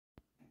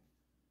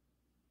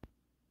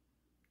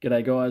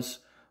G'day guys,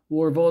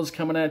 War of Oz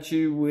coming at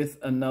you with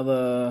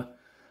another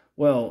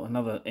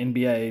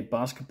NBA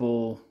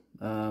basketball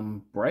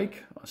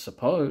break, I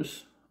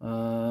suppose,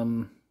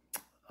 unboxing.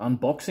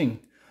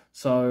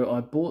 So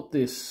I bought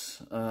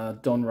this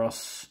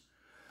Donruss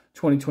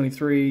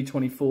 2023-24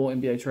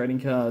 NBA trading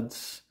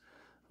cards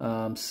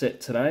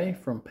set today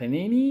from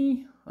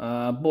PANINI.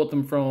 Bought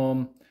them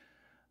from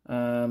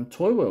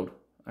Toy World,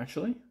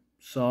 actually.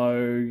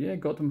 So yeah,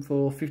 got them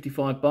for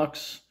 55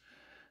 bucks.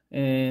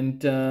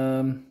 And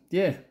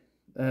yeah,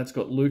 it's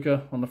got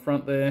Luka on the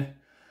front there.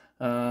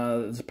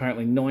 There's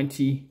apparently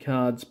 90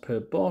 cards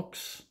per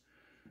box.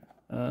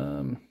 Yeah,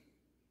 and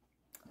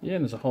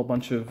there's a whole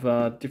bunch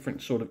of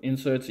different sort of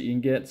inserts that you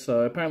can get.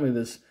 So apparently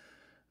there's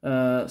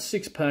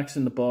 6 packs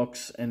in the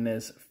box, and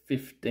there's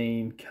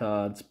 15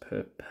 cards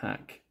per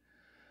pack.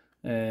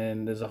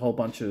 And there's a whole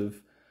bunch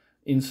of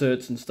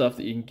inserts and stuff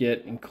that you can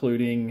get,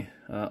 including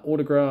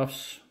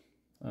autographs,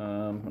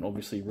 and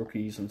obviously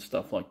rookies and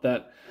stuff like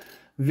that.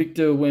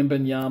 Victor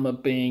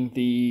Wembanyama being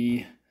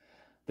the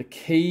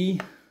key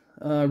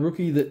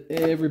rookie that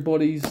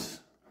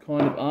everybody's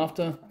kind of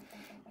after.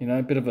 You know,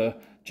 a bit of a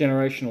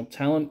generational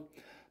talent.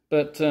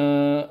 But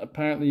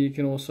apparently you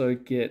can also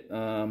get,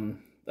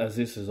 as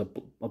this is a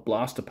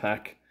blaster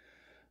pack,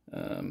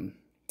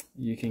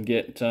 you can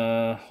get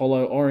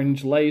holo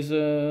orange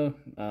laser,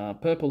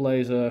 purple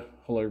laser,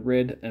 holo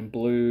red and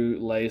blue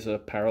laser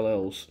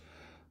parallels.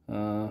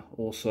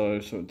 Also,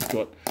 so it's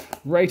got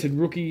rated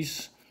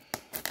rookies.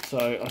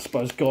 So I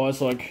suppose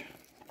guys like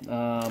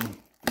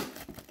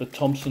the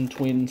Thompson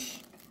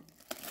twins,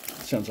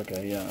 sounds like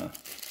a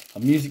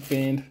music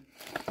band,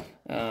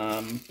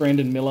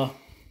 Brandon Miller,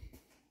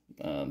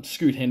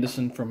 Scoot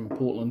Henderson from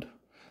Portland.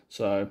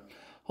 So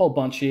whole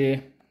bunch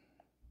here.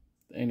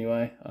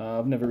 Anyway,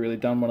 I've never really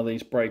done one of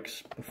these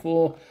breaks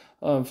before.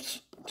 I've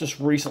just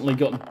recently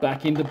gotten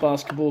back into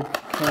basketball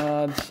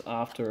cards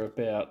after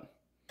about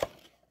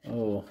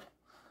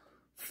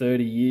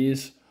 30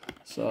 years.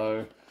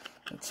 So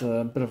it's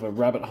a bit of a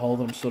rabbit hole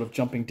that I'm sort of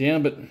jumping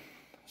down. But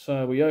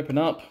so we open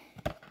up.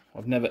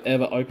 I've never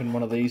ever opened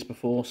one of these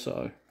before.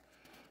 So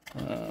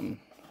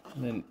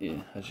then,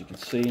 yeah, as you can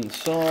see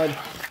inside,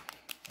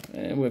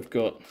 and we've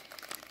got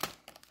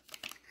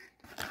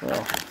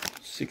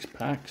 6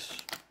 packs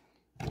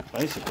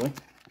basically.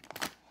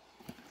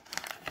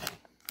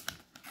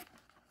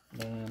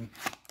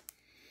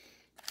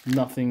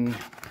 Nothing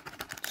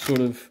sort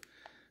of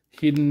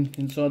hidden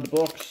inside the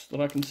box that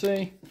I can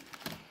see.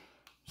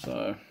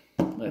 So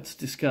let's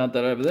discard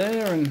that over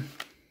there and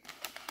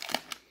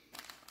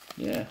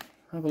yeah,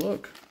 have a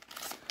look.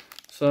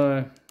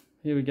 So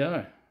here we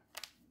go.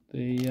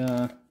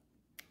 The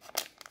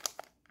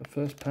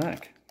first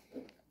pack.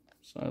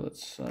 So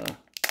let's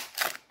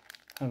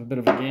have a bit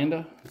of a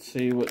gander and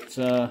see what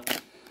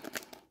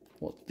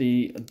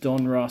the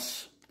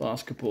Donruss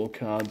basketball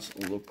cards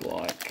look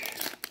like.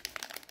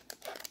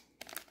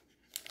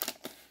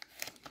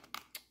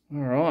 All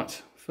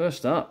right,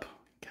 first up,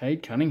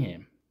 Cade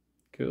Cunningham.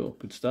 Cool,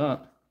 good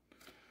start.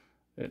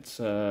 It's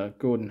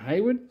Gordon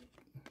Hayward,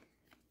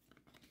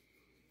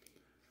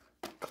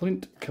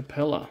 Clint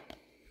Capella,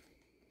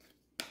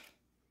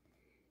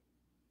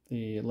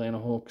 the Atlanta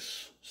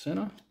Hawks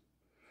center,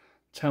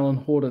 Talon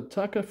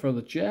Horton-Tucker for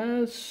the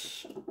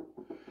Jazz,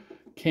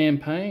 Cam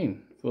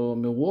Payne for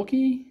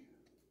Milwaukee.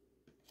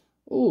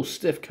 Oh,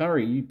 Steph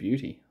Curry, you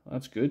beauty.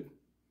 That's good.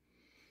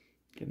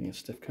 Getting a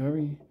Steph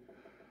Curry.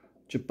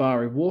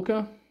 Jabari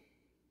Walker.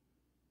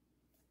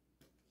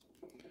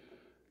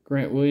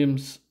 Grant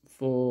Williams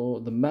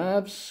for the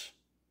Mavs,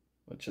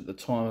 which at the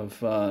time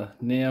of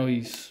now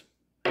he's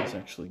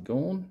actually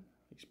gone.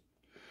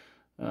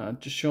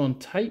 Deshaun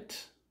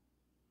Tate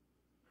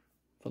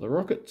for the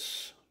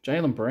Rockets.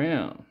 Jaylen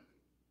Brown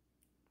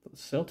for the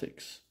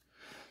Celtics.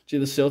 Gee,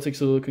 the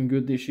Celtics are looking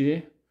good this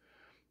year.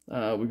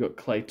 We've got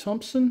Klay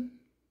Thompson.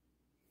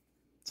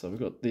 So we've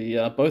got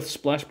the both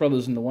Splash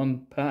Brothers in the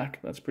one pack.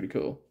 That's pretty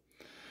cool.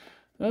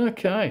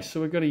 Okay, so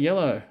we've got a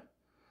yellow.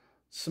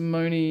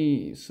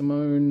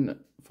 Simone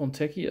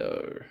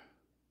Fontecchio.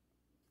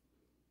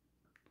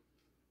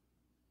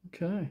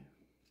 Okay.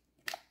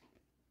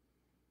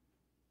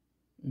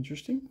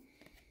 Interesting.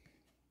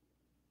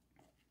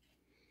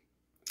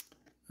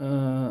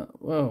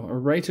 Well, a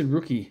rated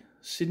rookie,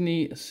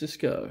 Sidney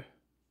Cisco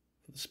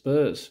for the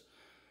Spurs.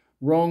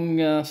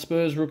 Wrong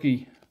Spurs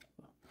rookie.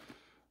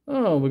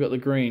 Oh, we got the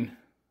green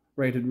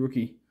rated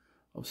rookie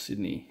of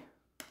Sydney.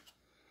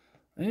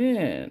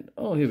 And,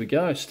 oh, here we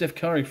go. Steph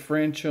Curry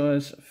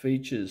franchise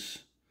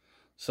features.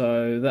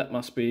 So that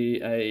must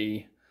be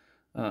a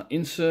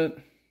insert.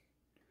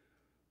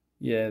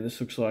 Yeah, this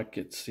looks like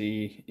it's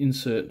the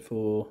insert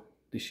for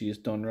this year's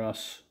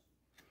Donruss.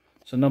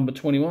 So number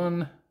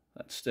 21,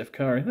 that's Steph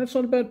Curry. That's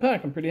not a bad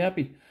pack. I'm pretty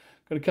happy.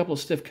 Got a couple of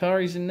Steph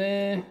Currys in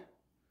there.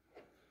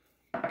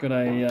 Got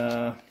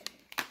a,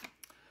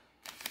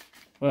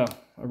 a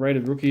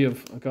rated rookie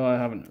of a guy I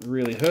haven't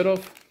really heard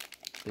of.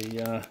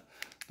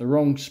 The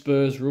wrong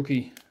Spurs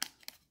rookie.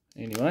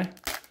 Anyway,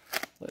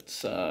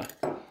 let's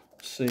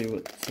see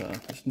what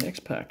this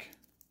next pack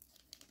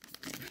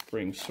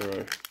brings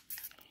through.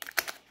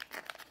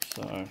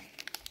 So,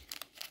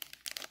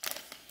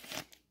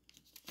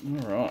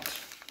 all right.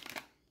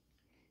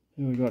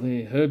 Who we got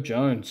here? Herb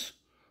Jones,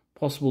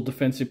 possible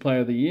Defensive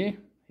Player of the Year.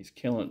 He's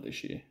killing it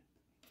this year.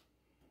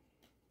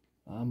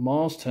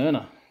 Miles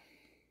Turner,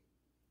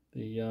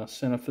 the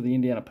center for the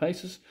Indiana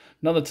Pacers.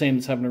 Another team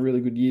that's having a really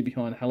good year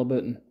behind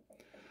Halliburton.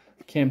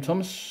 Cam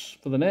Thomas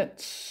for the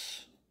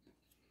Nets.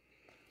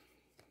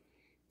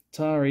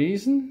 Tari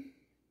Eason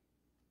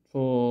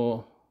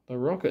for the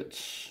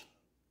Rockets.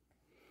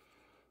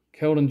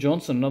 Keldon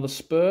Johnson, another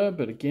Spur,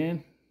 but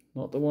again,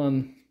 not the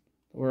one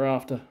that we're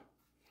after.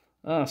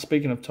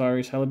 Speaking of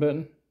Tyrese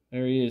Halliburton,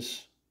 there he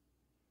is.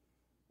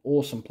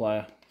 Awesome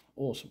player.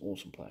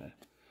 Awesome player.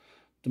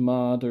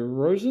 DeMar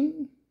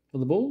DeRozan for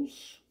the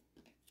Bulls.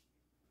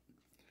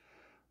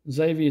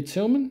 Xavier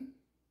Tillman.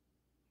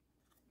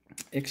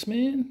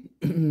 X-Man.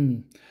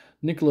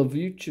 Nikola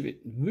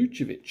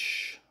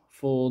Vucevic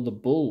for the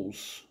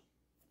Bulls.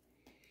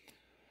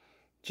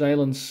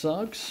 Jalen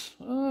Suggs.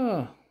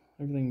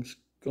 Everything's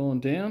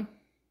gone down.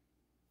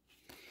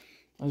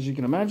 As you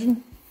can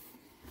imagine.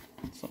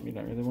 Something you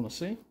don't really want to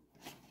see.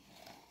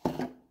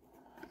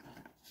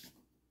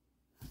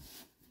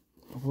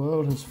 The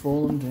world has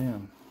fallen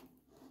down.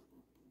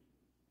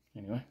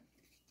 Anyway,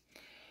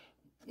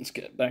 let's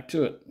get back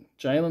to it.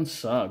 Jalen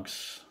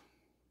Suggs.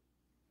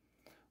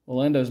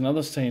 Orlando's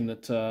another team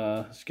that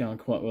is going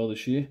quite well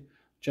this year.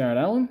 Jared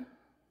Allen,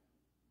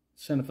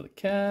 center for the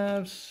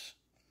Cavs.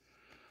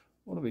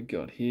 What have we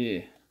got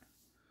here?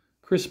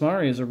 Chris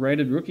Murray is a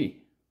rated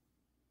rookie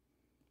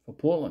for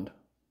Portland.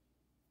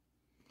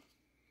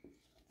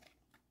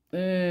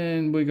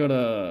 And we got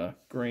a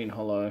green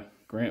hollow,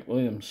 Grant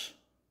Williams.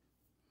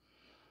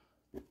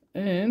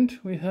 And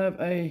we have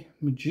a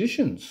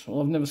Magicians. Well,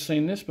 I've never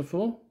seen this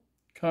before.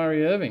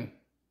 Kyrie Irving.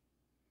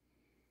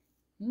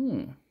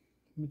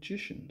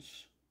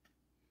 Magicians.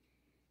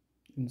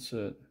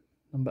 Insert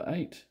number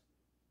 8.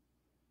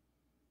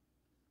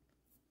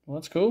 Well,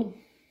 that's cool.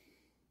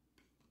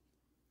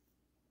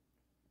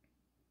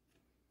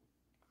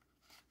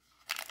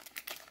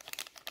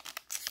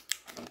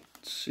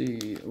 Let's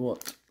see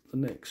what the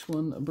next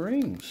one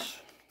brings.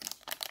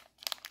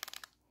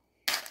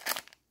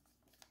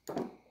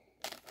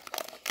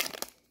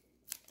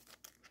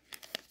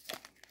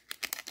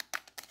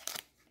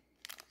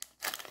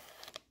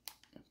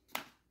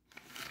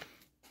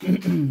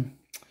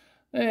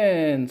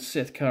 And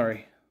Seth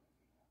Curry.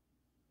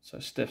 So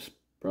Steph's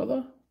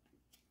brother.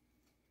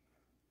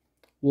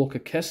 Walker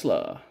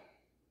Kessler.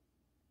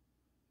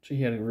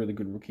 He had a really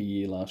good rookie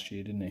year last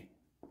year, didn't he?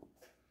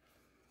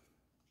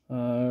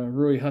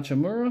 Rui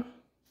Hachimura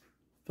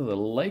for the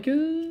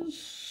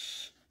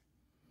Lakers.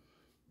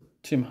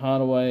 Tim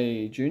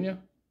Hardaway Jr.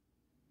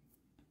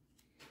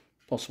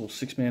 Possible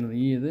 6th man of the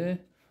year there.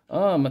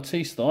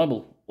 Matisse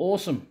Thybulle.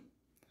 Awesome.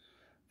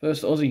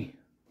 First Aussie.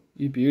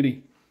 You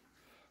beauty.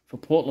 For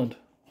Portland.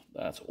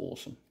 That's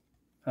awesome.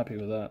 Happy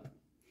with that.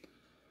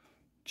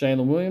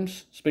 Jalen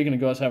Williams. Speaking of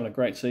guys having a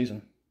great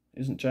season.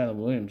 Isn't Jalen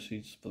Williams?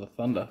 He's for the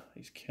Thunder.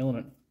 He's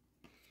killing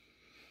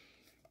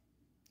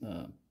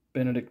it.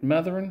 Benedict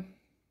Mathurin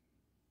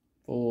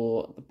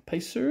for the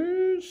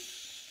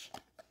Pacers.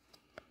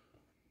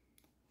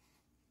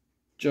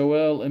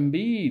 Joel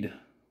Embiid.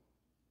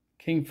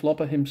 King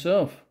Flopper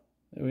himself.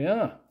 There we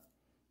are.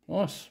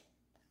 Nice.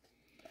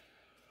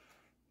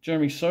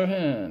 Jeremy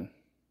Sohan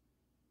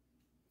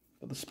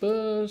for the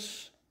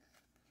Spurs.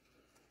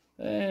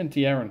 And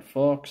De'Aaron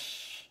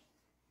Fox.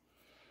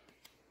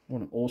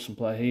 What an awesome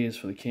player he is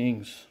for the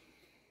Kings.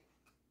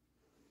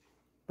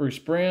 Bruce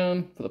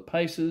Brown for the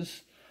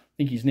Pacers. I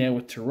think he's now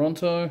with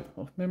Toronto,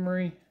 off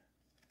memory.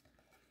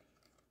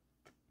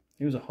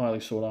 He was a highly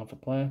sought after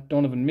player.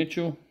 Donovan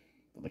Mitchell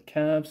for the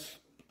Cavs.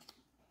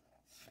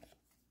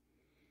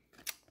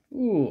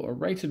 Ooh, a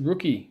rated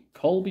rookie,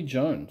 Colby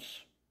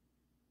Jones.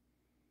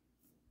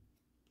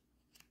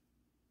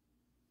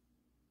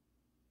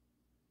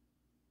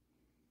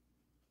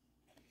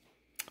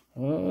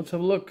 Oh, let's have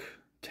a look.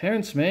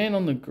 Terrence Mann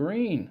on the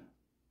green.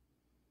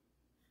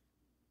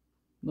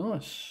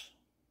 Nice.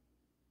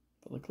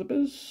 For the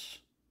Clippers.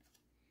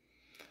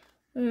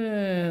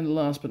 And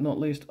last but not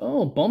least,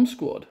 Bomb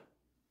Squad.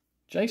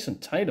 Jason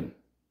Tatum.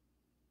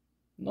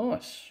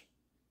 Nice.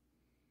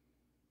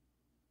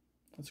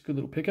 That's a good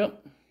little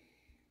pickup.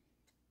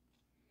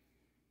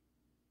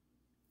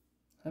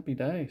 Happy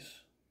days.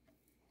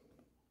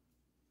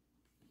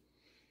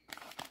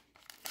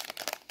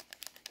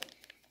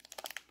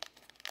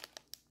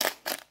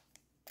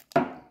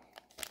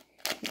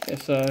 Yeah,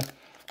 so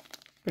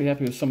pretty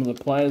happy with some of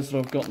the players that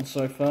I've gotten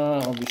so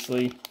far.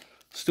 Obviously,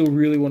 still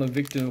really want a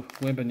Victor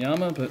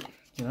Wembanyama, but,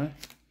 you know,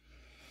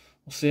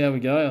 we'll see how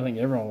we go. I think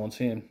everyone wants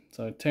him.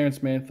 So,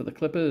 Terrence Mann for the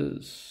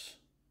Clippers.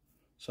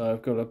 So,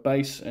 I've got a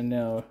base and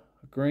now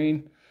a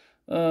green.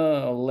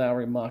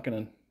 Lowry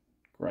Markkanen,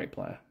 great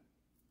player.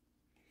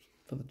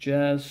 For the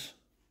Jazz.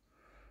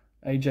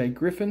 AJ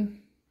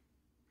Griffin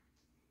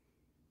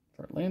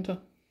for Atlanta.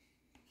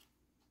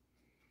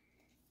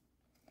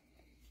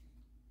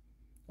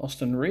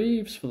 Austin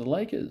Reeves for the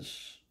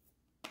Lakers.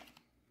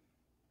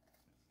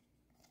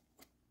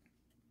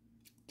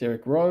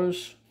 Derrick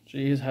Rose.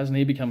 Jeez, hasn't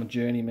he become a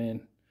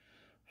journeyman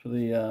for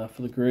the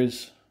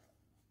Grizz?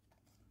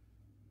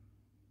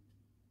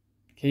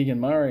 Keegan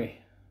Murray.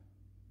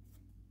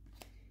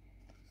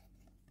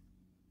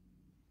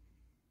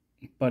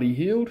 Buddy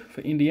Hield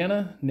for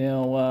Indiana,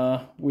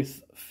 now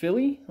with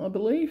Philly, I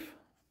believe.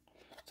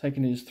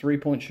 Taking his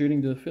three-point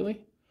shooting to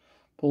Philly.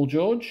 Paul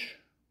George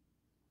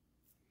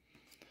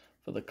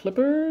for the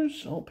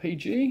Clippers, old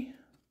PG.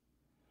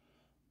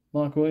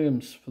 Mark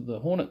Williams for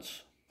the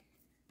Hornets.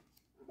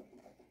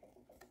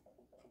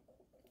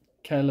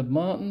 Caleb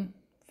Martin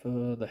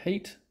for the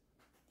Heat.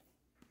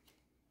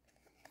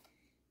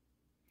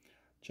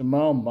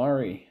 Jamal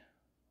Murray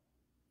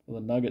for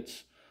the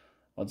Nuggets.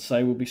 I'd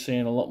say we'll be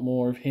seeing a lot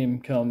more of him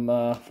come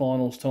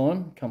finals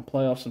time, come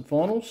playoffs and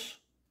finals.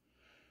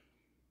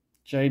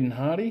 Jaden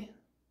Hardy.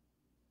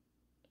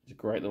 He's a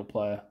great little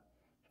player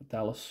for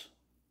Dallas.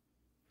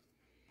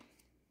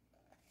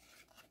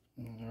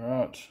 All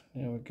right,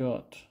 now we've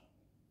got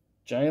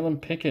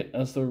Jalen Pickett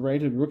as the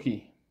rated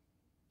rookie.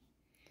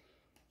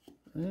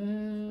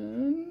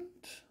 And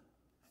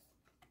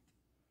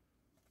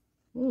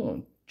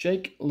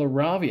Jake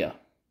LaRavia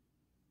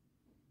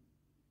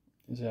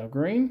is our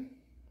green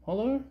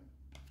hollow.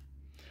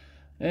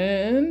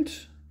 And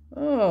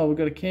we've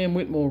got a Cam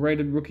Whitmore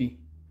rated rookie.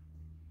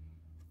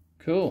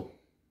 Cool.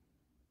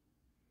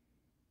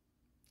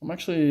 I'm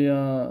actually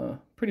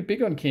pretty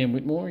big on Cam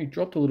Whitmore. He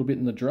dropped a little bit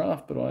in the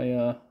draft, but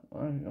I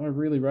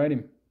really rate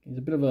him. He's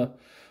a bit of a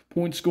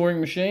point scoring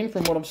machine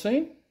from what I've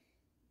seen.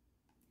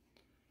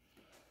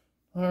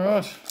 All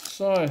right,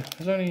 so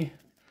there's only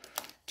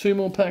 2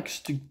 more packs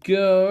to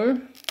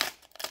go.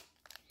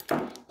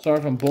 Sorry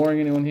if I'm boring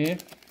anyone here.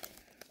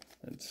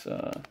 It's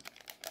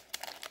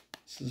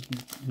this is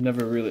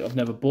I've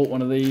never bought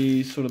one of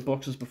these sort of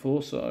boxes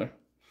before, so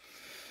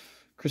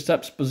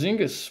Kristaps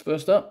Porzingis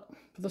first up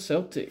for the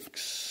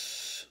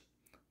Celtics,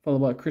 followed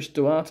by Chris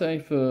Duarte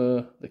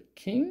for the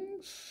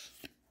Kings,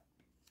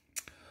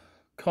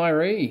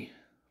 Kyrie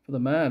for the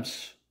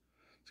Mavs.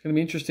 It's going to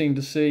be interesting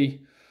to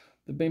see.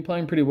 They've been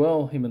playing pretty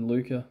well, him and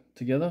Luka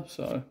together,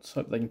 so let's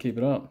hope they can keep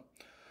it up.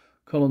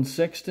 Colin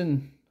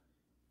Sexton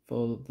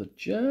for the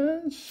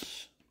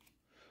Jazz.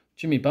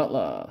 Jimmy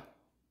Butler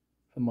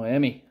for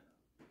Miami.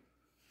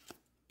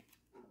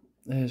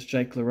 There's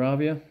Jake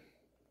LaRavia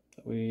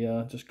that we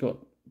just got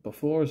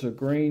before as a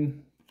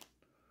green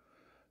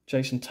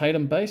Jason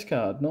Tatum base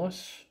card.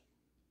 Nice.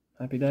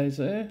 Happy days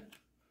there.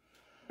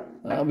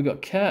 We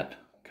got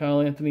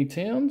Karl Anthony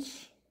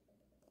Towns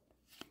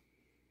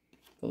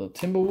for the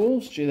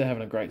Timberwolves. Gee, they're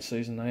having a great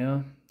season, they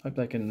are. Hope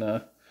they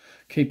can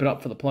keep it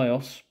up for the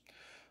playoffs.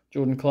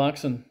 Jordan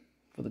Clarkson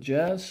for the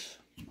Jazz.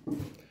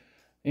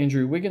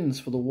 Andrew Wiggins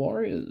for the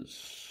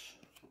Warriors.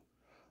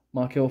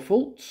 Markelle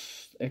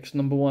Fultz,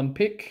 ex-#1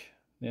 pick,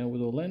 now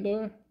with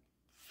Orlando.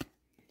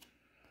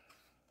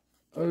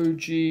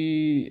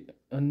 OG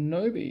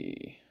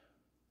Anunoby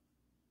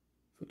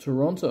for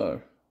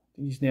Toronto.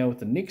 He's now with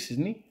the Knicks,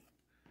 isn't he?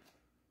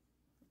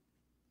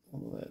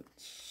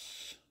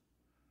 Let's...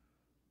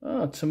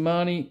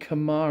 Tamani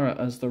Kamara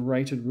as the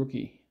rated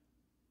rookie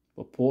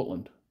for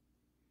Portland.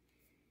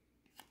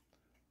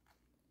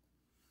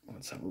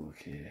 Let's have a look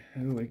here.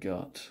 Who we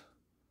got?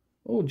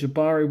 Oh,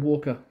 Jabari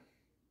Walker.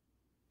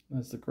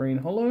 That's the green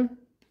hollow.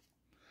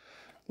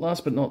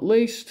 Last but not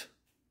least,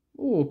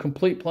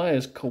 complete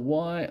players,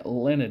 Kawhi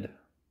Leonard.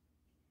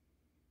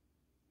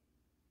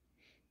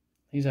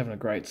 He's having a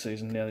great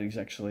season now that he's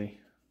actually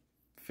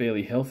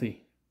fairly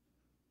healthy.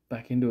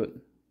 Back into it.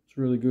 It's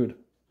really good.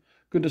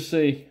 Good to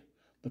see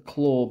the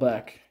claw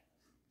back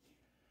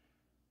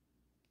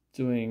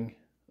doing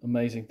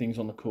amazing things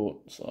on the court.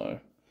 So,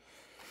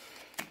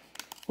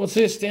 what's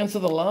this? Down to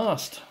the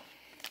last.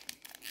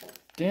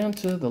 Down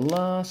to the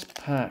last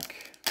pack.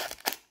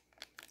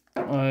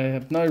 I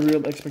have no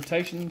real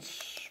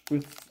expectations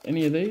with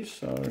any of these,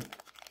 so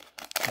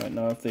I don't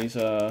know if these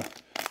are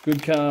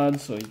good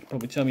cards, or you can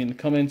probably tell me in the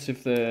comments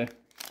if they're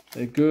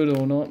good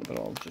or not, but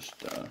I'll just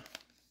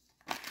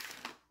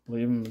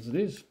leave them as it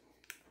is.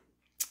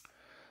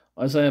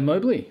 Isaiah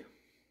Mobley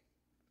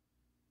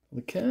for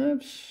the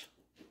Cavs.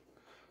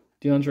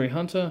 DeAndre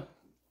Hunter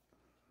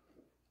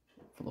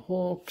for the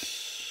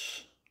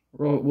Hawks.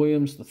 Robert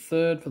Williams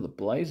III for the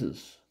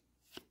Blazers.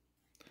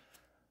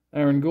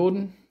 Aaron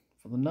Gordon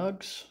for the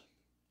Nugs.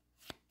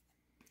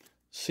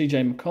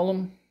 CJ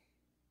McCollum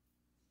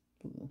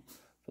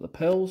for the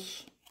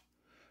Pels.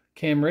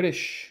 Cam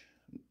Reddish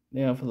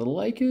now for the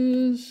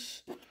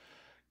Lakers.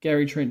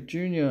 Gary Trent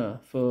Jr.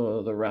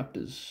 for the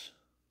Raptors.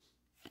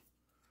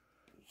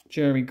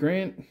 Jeremy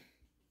Grant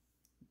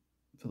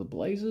for the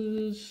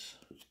Blazers.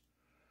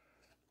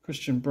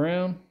 Christian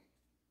Brown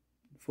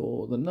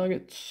for the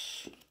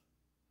Nuggets.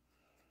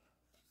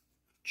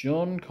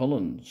 John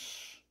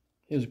Collins.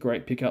 He was a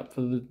great pickup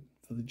for the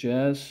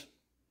Jazz.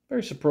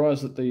 Very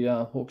surprised that the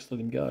Hawks let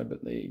him go,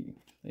 but there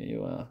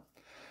you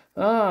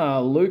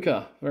are.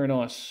 Luka. Very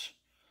nice.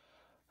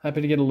 Happy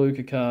to get a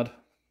Luka card.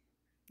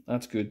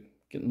 That's good.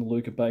 Getting the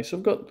Luka base.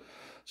 I've got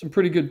some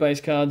pretty good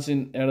base cards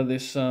out of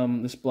this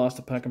this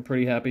blaster pack. I'm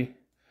pretty happy.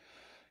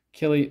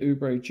 Kelly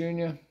Oubre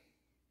Jr.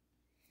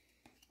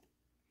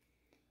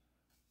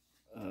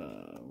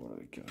 What do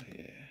we got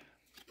here?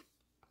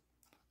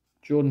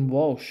 Jordan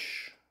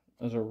Walsh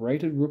as a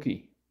rated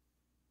rookie.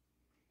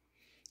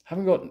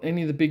 Haven't got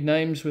any of the big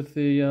names with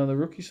the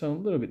rookie, so I'm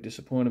a little bit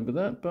disappointed with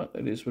that, but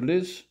it is what it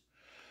is.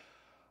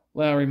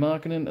 Lowry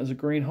Markkinen as a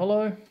green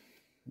holo.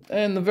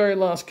 And the very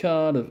last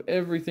card of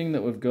everything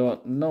that we've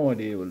got, no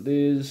idea what it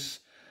is.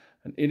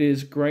 And it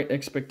is Great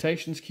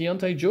Expectations,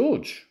 Keontae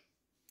George.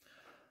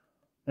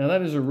 Now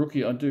that is a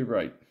rookie I do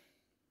rate.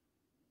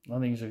 I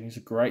think he's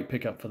a great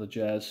pickup for the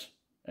Jazz.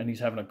 And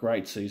he's having a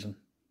great season.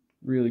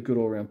 Really good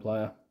all-round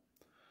player.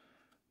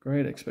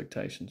 Great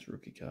Expectations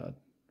rookie card.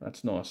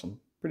 That's nice. I'm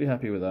pretty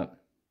happy with that.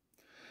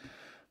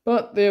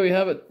 But there we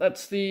have it.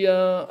 That's the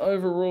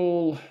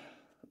overall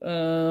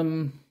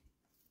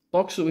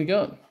box that we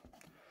got.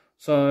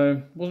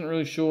 So, wasn't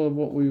really sure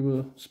what we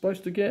were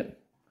supposed to get.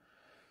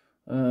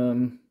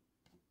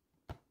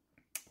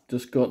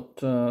 Just got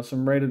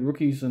some rated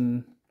rookies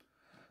and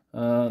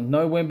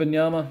no Wemby,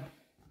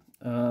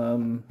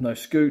 no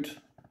Scoot,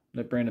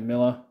 no Brandon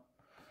Miller.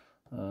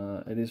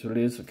 It is what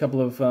it is. A couple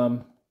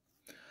of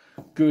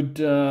good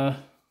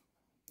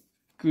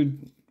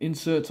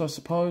inserts, I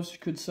suppose you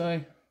could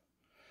say,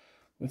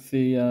 with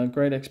the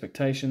Great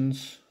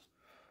Expectations,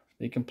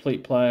 the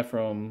complete player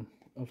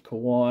of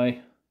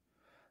Kawhi,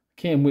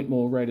 Cam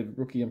Whitmore rated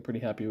rookie. I'm pretty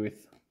happy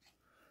with.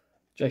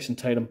 Jason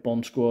Tatum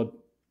Bomb Squad,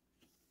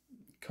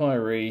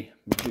 Kyrie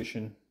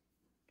Magician,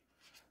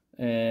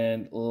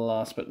 and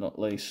last but not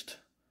least,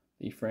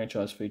 the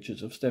franchise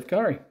features of Steph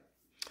Curry.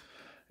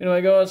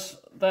 Anyway, guys,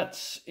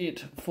 that's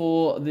it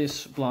for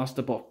this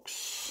blaster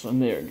box.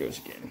 And there it goes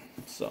again.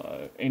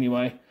 So,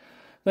 anyway,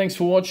 thanks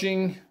for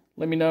watching.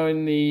 Let me know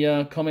in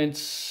the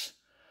comments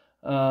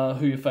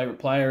who your favourite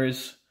player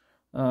is.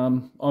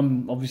 I'm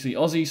obviously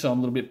Aussie, so I'm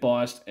a little bit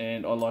biased,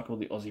 and I like all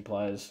the Aussie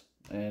players.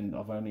 And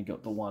I've only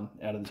got the one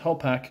out of this whole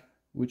pack,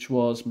 which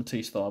was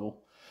Matisse Thybulle.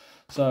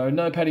 So,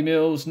 no Patty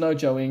Mills, no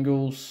Joe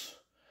Ingles,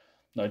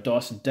 no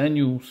Dyson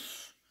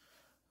Daniels.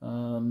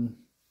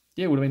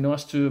 Yeah, it would have been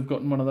nice to have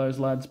gotten one of those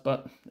lads,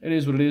 but it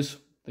is what it is.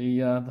 The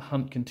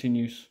hunt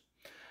continues.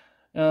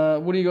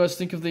 What do you guys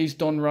think of these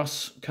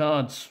Donruss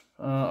cards?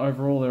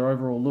 Overall, their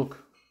overall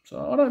look.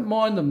 So I don't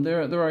mind them.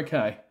 They're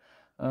okay.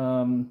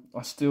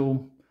 I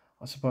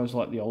suppose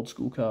like the old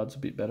school cards a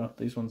bit better.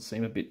 These ones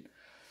seem a bit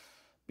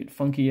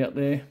funky out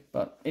there,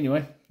 but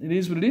anyway, it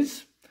is what it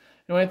is.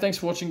 Anyway, thanks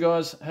for watching,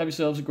 guys. Have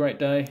yourselves a great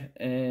day,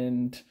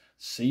 and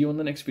see you on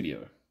the next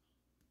video.